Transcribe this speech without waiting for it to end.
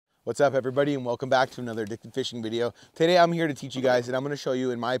What's up everybody, and welcome back to another Addicted Fishing video. Today I'm here to teach you guys, and I'm going to show you,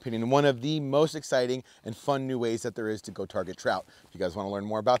 in my opinion, one of the most exciting and fun new ways that there is to go target trout. If you guys want to learn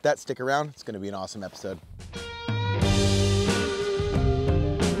more about that, stick around. It's going to be an awesome episode.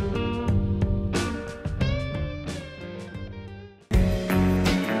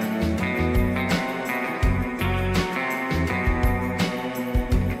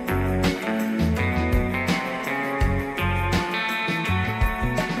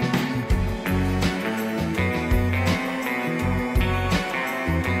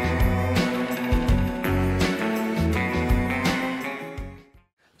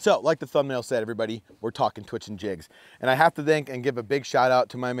 So, like the thumbnail said, everybody, we're talking twitching jigs. And I have to thank and give a big shout out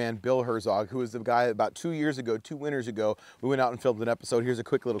to my man, Bill Herzog, who was the guy about 2 years ago, 2 winters ago, we went out and filmed an episode. Here's a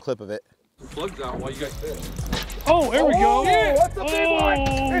quick little clip of it. The plug's out while you guys fish. Oh, there we go. Yeah, what's the big one?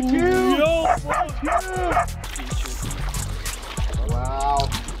 It's huge. Yo, It's huge. Wow.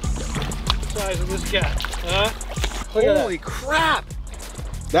 size of this guy, huh? Holy crap!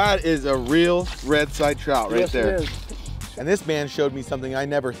 That is a real red side trout right there. It is. And this man showed me something I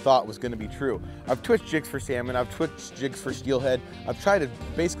never thought was going to be true. I've twitched jigs for salmon, I've twitched jigs for steelhead, I've tried to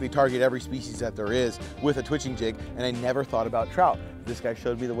basically target every species that there is with a twitching jig, and I never thought about trout. This guy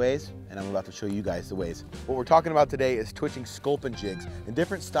showed me the ways, and I'm about to show you guys the ways. What we're talking about today is twitching sculpin jigs, and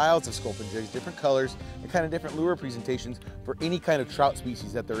different styles of sculpin jigs, different colors, and kind of different lure presentations for any kind of trout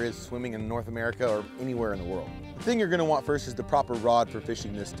species that there is swimming in North America or anywhere in the world. The thing you're going to want first is the proper rod for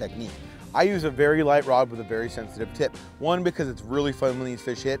fishing this technique. I use a very light rod with a very sensitive tip. One, because it's really fun when these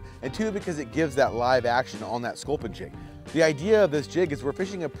fish hit, and two, because it gives that live action on that sculpin jig. The idea of this jig is we're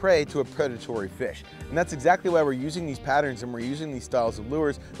fishing a prey to a predatory fish. And that's exactly why we're using these patterns and we're using these styles of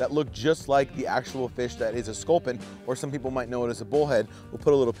lures that look just like the actual fish that is a sculpin, or some people might know it as a bullhead. We'll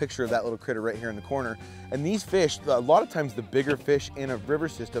put a little picture of that little critter right here in the corner. And these fish, a lot of times the bigger fish in a river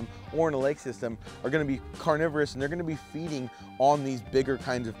system or in a lake system are gonna be carnivorous, and they're gonna be feeding on these bigger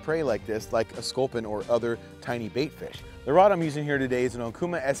kinds of prey like this, like a sculpin or other tiny bait fish. The rod I'm using here today is an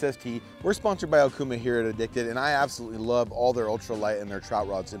Okuma SST. We're sponsored by Okuma here at Addicted, and I absolutely love all their ultralight and their trout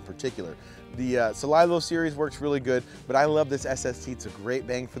rods in particular. The Salilo series works really good, but I love this SST. It's a great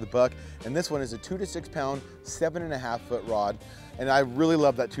bang for the buck, and this one is a 2 to 6 pound, 7.5 foot rod, and I really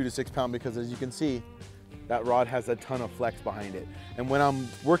love that 2 to 6 pound because, as you can see, that rod has a ton of flex behind it. And when I'm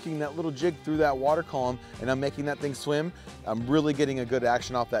working that little jig through that water column and I'm making that thing swim, I'm really getting a good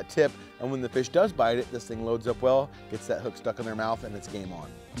action off that tip. And when the fish does bite it, this thing loads up well, gets that hook stuck in their mouth, and it's game on.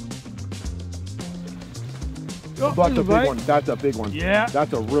 Oh, That's a big one. That's a big one. Yeah.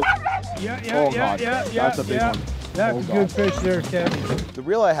 That's a real. Yeah. That's a big one. That's a good fish there, Kevin. The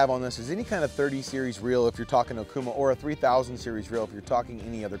reel I have on this is any kind of 30 series reel if you're talking Okuma, or a 3000 series reel if you're talking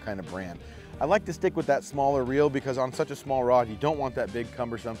any other kind of brand. I like to stick with that smaller reel because on such a small rod, you don't want that big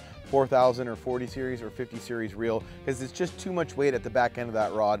cumbersome 4000 or 40 series or 50 series reel, because it's just too much weight at the back end of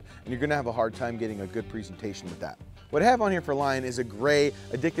that rod, and you're gonna have a hard time getting a good presentation with that. What I have on here for line is a gray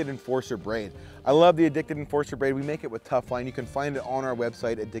Addicted Enforcer braid. I love the Addicted Enforcer braid. We make it with tough line. You can find it on our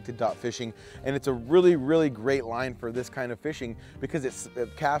website, addicted.fishing, and it's a really, really great line for this kind of fishing because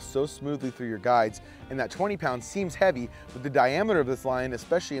it casts so smoothly through your guides, and that 20 pounds seems heavy, but the diameter of this line,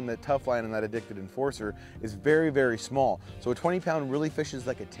 especially in the tough line and that Addicted Enforcer, is very, very small. So a 20 pound really fishes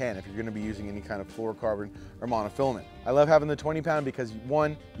like a 10 if you're gonna be using any kind of fluorocarbon or monofilament. I love having the 20 pound because,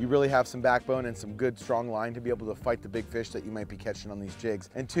 one, you really have some backbone and some good strong line to be able to fight the big fish that you might be catching on these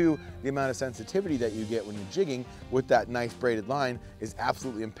jigs. And two, the amount of sensitivity that you get when you're jigging with that nice braided line is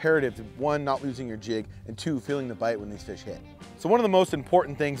absolutely imperative to, one, not losing your jig, and two, feeling the bite when these fish hit. So one of the most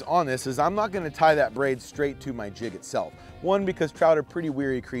important things on this is I'm not going to tie that braid straight to my jig itself. One, because trout are pretty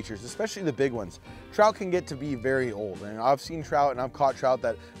weary creatures, especially the big ones. Trout can get to be very old, and I've seen trout and I've caught trout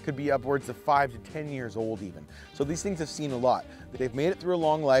that could be upwards of 5 to 10 years old even. So these things have seen a lot. They've made it through a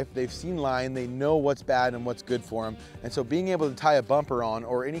long life, they've seen line, they know what's bad and what's good for them. And so being able to tie a bumper on,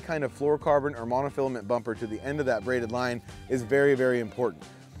 or any kind of fluorocarbon or monofilament bumper to the end of that braided line, is very, very important.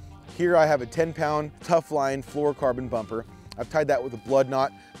 Here I have a 10 pound tough line fluorocarbon bumper. I've tied that with a blood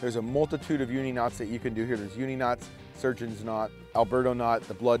knot. There's a multitude of uni knots that you can do here. There's uni knots, surgeon's knot, Alberto knot,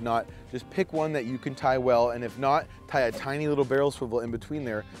 the blood knot. Just pick one that you can tie well, and if not, tie a tiny little barrel swivel in between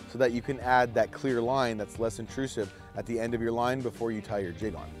there so that you can add that clear line that's less intrusive at the end of your line before you tie your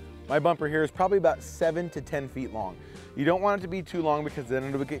jig on. My bumper here is probably about 7 to 10 feet long. You don't want it to be too long because then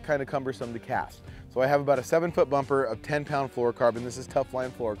it'll get kind of cumbersome to cast. So I have about a 7-foot bumper of 10 pound fluorocarbon. This is tough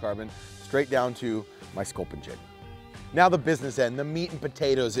line fluorocarbon, straight down to my sculpin jig. Now the business end, the meat and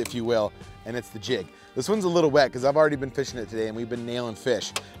potatoes, if you will, and it's the jig. This one's a little wet because I've already been fishing it today and we've been nailing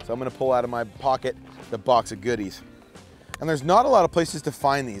fish. So I'm gonna pull out of my pocket the box of goodies. And there's not a lot of places to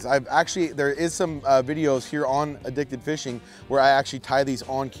find these. There is some videos here on Addicted Fishing where I actually tie these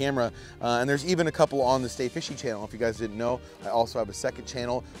on camera. And there's even a couple on the Stay Fishy channel. If you guys didn't know, I also have a second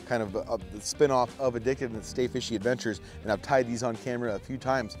channel, kind of the spin-off of Addicted and Stay Fishy Adventures. And I've tied these on camera a few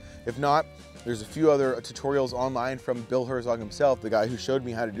times. If not, there's a few other tutorials online from Bill Herzog himself, the guy who showed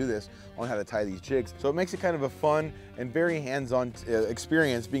me how to do this, on how to tie these jigs. So it makes it kind of a fun and very hands-on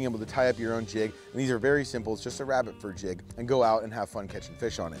experience being able to tie up your own jig. And these are very simple. It's just a rabbit fur jig, and go out and have fun catching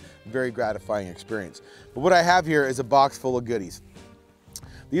fish on it. Very gratifying experience. But what I have here is a box full of goodies.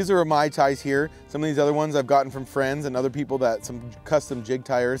 These are my ties here. Some of these other ones I've gotten from friends and other people, that some custom jig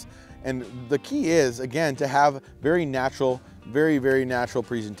tires. And the key is, again, to have very natural, very, very natural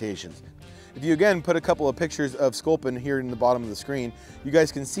presentations. If you again put a couple of pictures of sculpin here in the bottom of the screen, you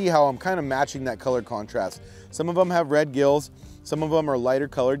guys can see how I'm kind of matching that color contrast. Some of them have red gills, some of them are lighter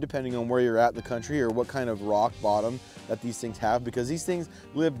colored depending on where you're at in the country or what kind of rock bottom that these things have, because these things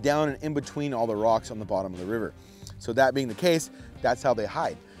live down and in between all the rocks on the bottom of the river. So that being the case, that's how they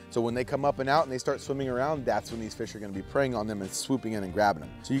hide. So when they come up and out and they start swimming around, that's when these fish are going to be preying on them and swooping in and grabbing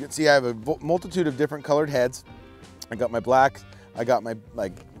them. So you can see I have a multitude of different colored heads. I got my black, I got my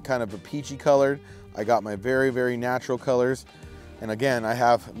kind of a peachy colored, I got my very, very natural colors, and again I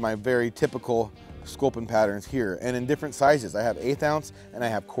have my very typical sculpin patterns here, and in different sizes. I have 1/8 ounce and I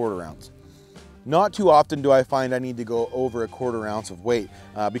have 1/4 ounce. Not too often do I find I need to go over a 1/4 ounce of weight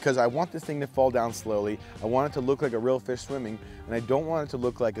because I want this thing to fall down slowly. I want it to look like a real fish swimming, and I don't want it to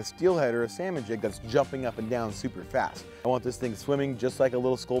look like a steelhead or a salmon jig that's jumping up and down super fast. I want this thing swimming just like a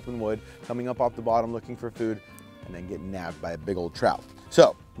little sculpin would, coming up off the bottom looking for food, and then getting nabbed by a big old trout.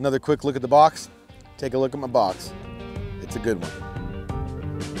 So, another quick look at the box. Take a look at my box. It's a good one.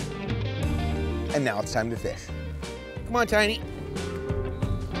 And now it's time to fish. Come on, Tiny.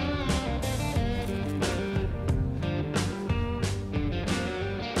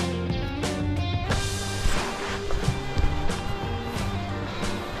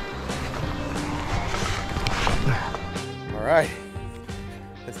 All right,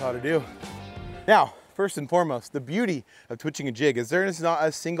 that's how to do. Now, first and foremost, the beauty of twitching a jig is there is not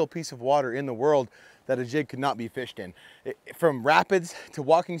a single piece of water in the world that a jig could not be fished in. From rapids to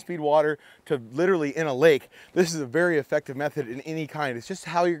walking speed water to literally in a lake, this is a very effective method in any kind. It's just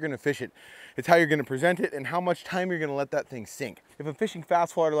how you're gonna fish it. It's how you're gonna present it and how much time you're gonna let that thing sink. If I'm fishing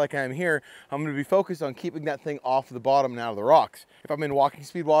fast water like I am here, I'm gonna be focused on keeping that thing off the bottom and out of the rocks. If I'm in walking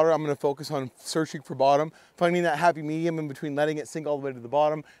speed water, I'm gonna focus on searching for bottom, finding that happy medium in between letting it sink all the way to the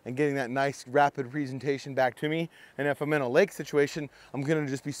bottom and getting that nice rapid presentation back to me. And if I'm in a lake situation, I'm gonna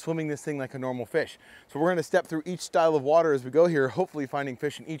just be swimming this thing like a normal fish. So we're gonna step through each style of water as we go here, hopefully finding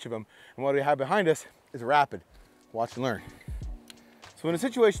fish in each of them. And what we have behind us is a rapid. Watch and learn. So in a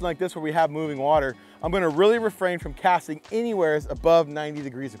situation like this where we have moving water, I'm gonna really refrain from casting anywhere above 90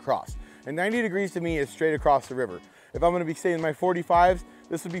 degrees across. And 90 degrees to me is straight across the river. If I'm gonna be staying in my 45s,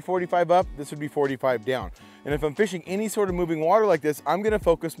 this would be 45 up, this would be 45 down. And if I'm fishing any sort of moving water like this, I'm gonna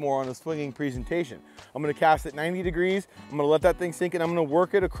focus more on a swinging presentation. I'm gonna cast at 90 degrees, I'm gonna let that thing sink, and I'm gonna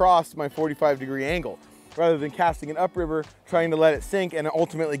work it across my 45-degree angle, rather than casting it upriver, trying to let it sink, and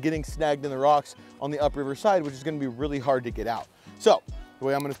ultimately getting snagged in the rocks on the upriver side, which is gonna be really hard to get out. So, the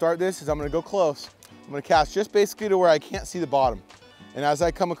way I'm gonna start this is I'm gonna go close. I'm gonna cast just basically to where I can't see the bottom. And as I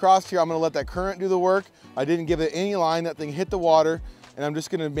come across here, I'm gonna let that current do the work. I didn't give it any line, that thing hit the water, and I'm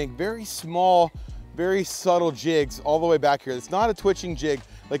just gonna make very small, very subtle jigs all the way back here. It's not a twitching jig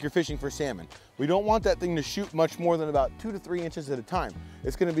like you're fishing for salmon. We don't want that thing to shoot much more than about 2 to 3 inches at a time.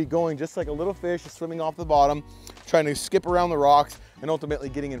 It's gonna be going just like a little fish swimming off the bottom, trying to skip around the rocks, and ultimately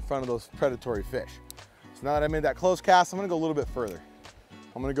getting in front of those predatory fish. So now that I made that close cast, I'm gonna go a little bit further.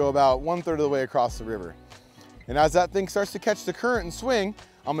 I'm gonna go about 1/3 of the way across the river. And as that thing starts to catch the current and swing,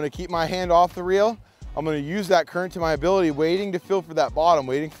 I'm gonna keep my hand off the reel. I'm gonna use that current to my ability, waiting to feel for that bottom,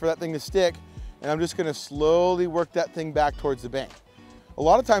 waiting for that thing to stick, and I'm just gonna slowly work that thing back towards the bank. A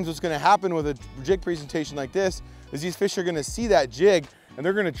lot of times what's gonna happen with a jig presentation like this is these fish are gonna see that jig and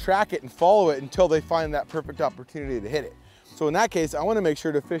they're gonna track it and follow it until they find that perfect opportunity to hit it. So in that case, I wanna make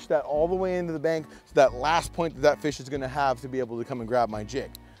sure to fish that all the way into the bank to that last point that that fish is gonna have to be able to come and grab my jig.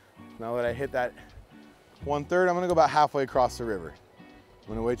 Now that I hit that 1/3, I'm gonna go about halfway across the river. I'm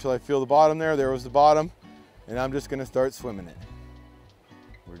gonna wait till I feel the bottom there. There was the bottom, and I'm just gonna start swimming it.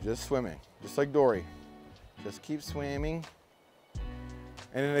 We're just swimming, just like Dory. Just keep swimming.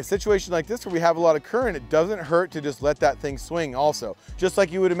 And in a situation like this where we have a lot of current, it doesn't hurt to just let that thing swing also. Just like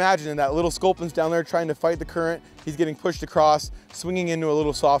you would imagine, in that little sculpin's down there trying to fight the current, he's getting pushed across, swinging into a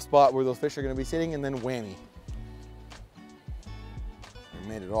little soft spot where those fish are gonna be sitting, and then whammy. I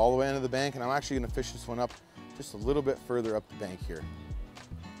made it all the way into the bank, and I'm actually gonna fish this one up just a little bit further up the bank here.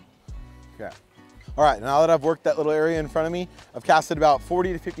 Okay. All right, now that I've worked that little area in front of me, I've casted about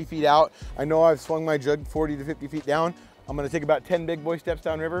 40 to 50 feet out. I know I've swung my jug 40 to 50 feet down. I'm gonna take about 10 big boy steps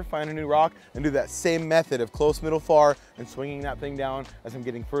downriver, find a new rock, and do that same method of close, middle, far, and swinging that thing down as I'm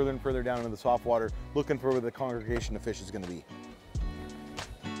getting further and further down into the soft water, looking for where the congregation of fish is gonna be.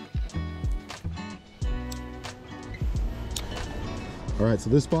 All right, so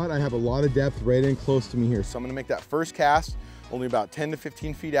this spot, I have a lot of depth right in close to me here. So I'm gonna make that first cast, only about 10 to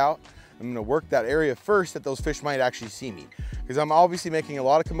 15 feet out. I'm gonna work that area first that those fish might actually see me, because I'm obviously making a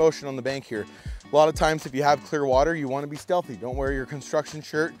lot of commotion on the bank here. A lot of times if you have clear water, you wanna be stealthy. Don't wear your construction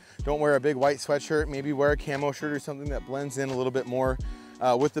shirt, don't wear a big white sweatshirt, maybe wear a camo shirt or something that blends in a little bit more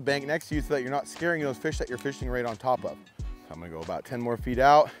with the bank next to you so that you're not scaring those fish that you're fishing right on top of. So I'm gonna go about 10 more feet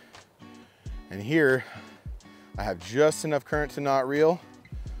out. And here, I have just enough current to not reel.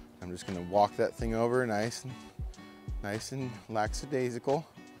 I'm just gonna walk that thing over nice and lackadaisical.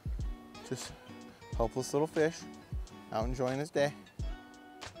 Just helpless little fish out enjoying his day.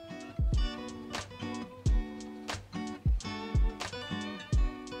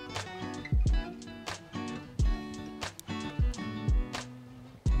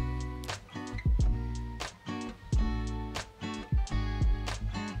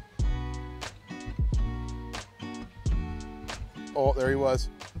 Oh, there he was.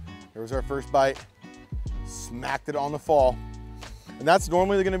 There was our first bite. Smacked it on the fall. And that's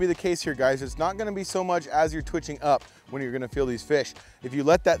normally gonna be the case here, guys. It's not gonna be so much as you're twitching up when you're gonna feel these fish. If you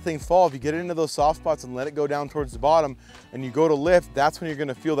let that thing fall, if you get it into those soft spots and let it go down towards the bottom and you go to lift, that's when you're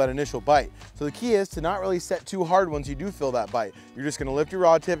gonna feel that initial bite. So the key is to not really set too hard once you do feel that bite. You're just gonna lift your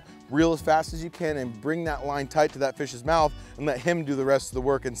rod tip, reel as fast as you can, and bring that line tight to that fish's mouth and let him do the rest of the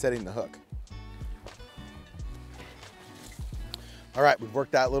work in setting the hook. All right, we've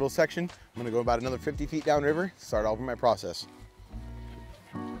worked that little section. I'm gonna go about another 50 feet downriver, start over my process.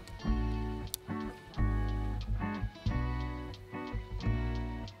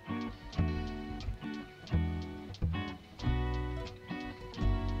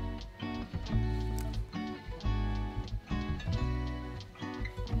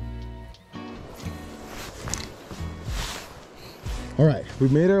 All right,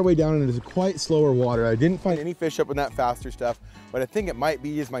 we've made our way down into quite slower water. I didn't find any fish up in that faster stuff, but I think it might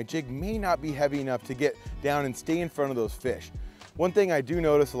be is my jig may not be heavy enough to get down and stay in front of those fish. One thing I do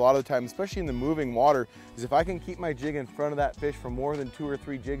notice a lot of the time, especially in the moving water, is if I can keep my jig in front of that fish for more than 2 or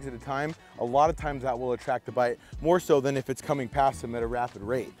 3 jigs at a time, a lot of times that will attract a bite, more so than if it's coming past them at a rapid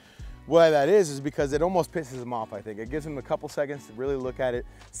rate. Why that is because it almost pisses them off, I think. It gives them a couple seconds to really look at it,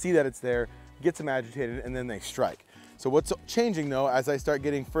 see that it's there, gets them agitated, and then they strike. So what's changing though, as I start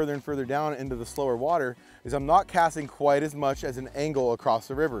getting further and further down into the slower water, is I'm not casting quite as much as an angle across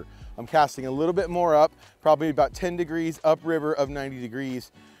the river. I'm casting a little bit more up, probably about 10 degrees upriver of 90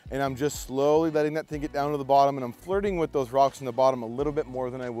 degrees, and I'm just slowly letting that thing get down to the bottom, and I'm flirting with those rocks in the bottom a little bit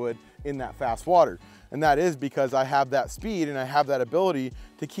more than I would in that fast water. And that is because I have that speed and I have that ability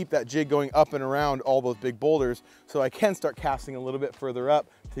to keep that jig going up and around all those big boulders, so I can start casting a little bit further up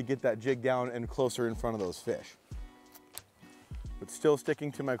to get that jig down and closer in front of those fish. But still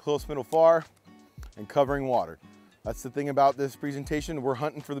sticking to my close, middle, far and covering water. That's the thing about this presentation. We're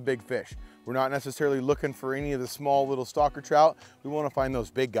hunting for the big fish. We're not necessarily looking for any of the small little stalker trout. We want to find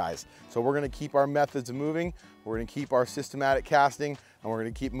those big guys. So we're going to keep our methods moving. We're going to keep our systematic casting, and we're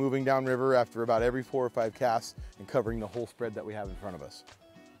going to keep moving downriver after about every 4 or 5 casts and covering the whole spread that we have in front of us.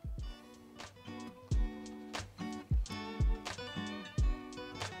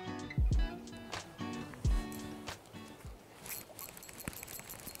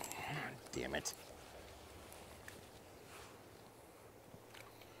 Damn it.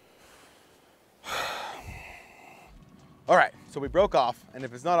 All right, so we broke off, and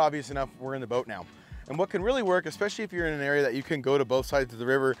if it's not obvious enough, we're in the boat now. And what can really work, especially if you're in an area that you can go to both sides of the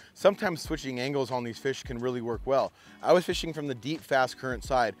river, sometimes switching angles on these fish can really work well. I was fishing from the deep, fast current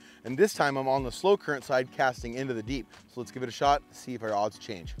side, and this time I'm on the slow current side casting into the deep. So let's give it a shot, see if our odds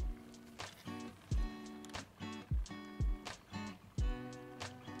change.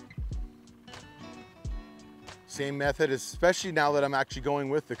 Same method, especially now that I'm actually going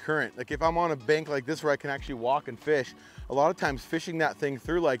with the current. Like if I'm on a bank like this where I can actually walk and fish, a lot of times fishing that thing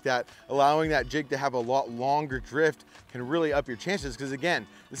through like that, allowing that jig to have a lot longer drift can really up your chances, because again,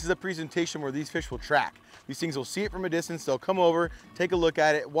 this is a presentation where these fish will track. These things will see it from a distance, they'll come over, take a look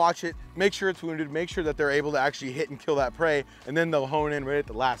at it, watch it, make sure it's wounded, make sure that they're able to actually hit and kill that prey, and then they'll hone in right at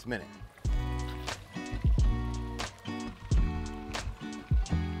the last minute.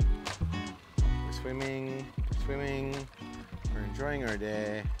 We're swimming, we're enjoying our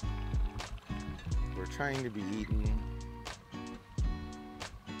day. We're trying to be eaten.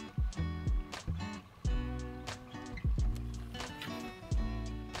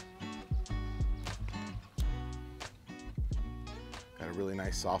 Got a really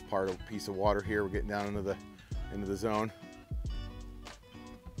nice soft piece of water here. We're getting down into the zone.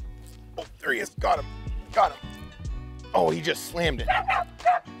 Oh, there he is. Got him. Got him. Oh, he just slammed it.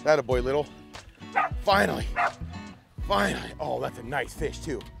 That a boy, little. Finally. Finally. Oh, that's a nice fish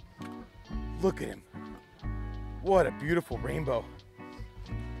too. Look at him. What a beautiful rainbow.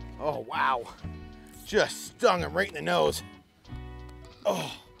 Oh, wow. Just stung him right in the nose.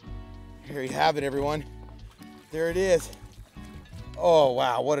 Oh, here you have it, everyone. There it is. Oh,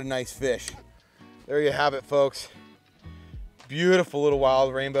 wow, what a nice fish. There you have it, folks. Beautiful little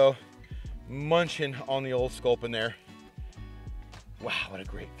wild rainbow. Munching on the old sculpin there. Wow, what a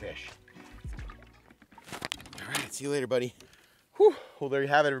great fish. All right, see you later, buddy. Whew. Well, there you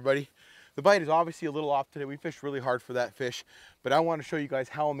have it, everybody. The bite is obviously a little off today. We fished really hard for that fish, but I want to show you guys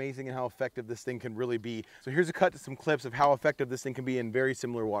how amazing and how effective this thing can really be. So here's a cut to some clips of how effective this thing can be in very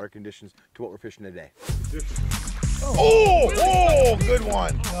similar water conditions to what we're fishing today. Oh, good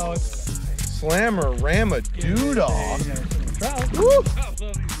one. Slammer Rama Doodle. Trout.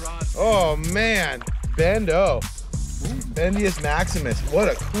 Oh man, Bendo. Bendius Maximus. What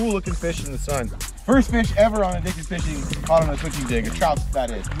a cool looking fish in the sun. First fish ever on addicted fishing caught on a switching jig. A trout,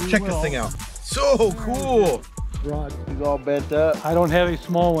 that is. Check this thing out. So cool. Rod. He's all bent up. I don't have a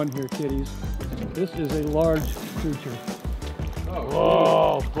small one here, kiddies. This is a large creature.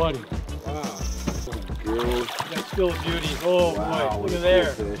 Oh, buddy. Wow. That's still a beauty. Oh, Wow, boy. Look what a at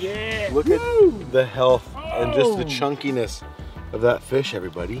there. cool fish. Yeah. Look at the health and just the Oh. chunkiness of that fish,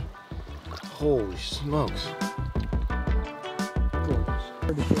 everybody. Holy smokes.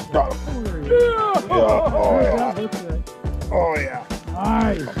 Got him. Oh yeah. Look at that. Oh yeah.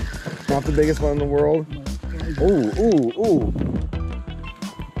 Nice. Not the biggest one in the world. Ooh, ooh, ooh.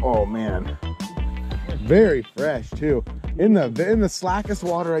 Oh man. Very fresh too. In the slackest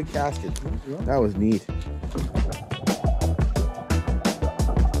water I casted. That was neat.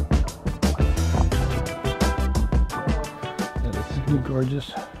 That is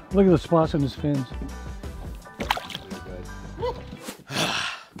gorgeous. Look at the spots on his fins.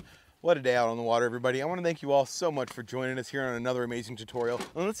 What a day out on the water, everybody. I want to thank you all so much for joining us here on another amazing tutorial.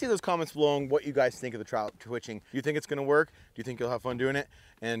 And let's see those comments below on what you guys think of the trout twitching. Do you think it's going to work? Do you think you'll have fun doing it?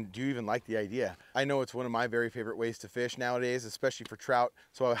 And do you even like the idea? I know it's one of my very favorite ways to fish nowadays, especially for trout.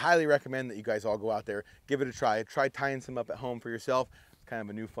 So I highly recommend that you guys all go out there, give it a try. Try tying some up at home for yourself. It's kind of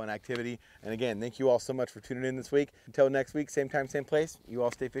a new fun activity. And again, thank you all so much for tuning in this week. Until next week, same time, same place. You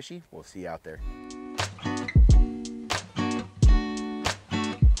all stay fishy. We'll see you out there.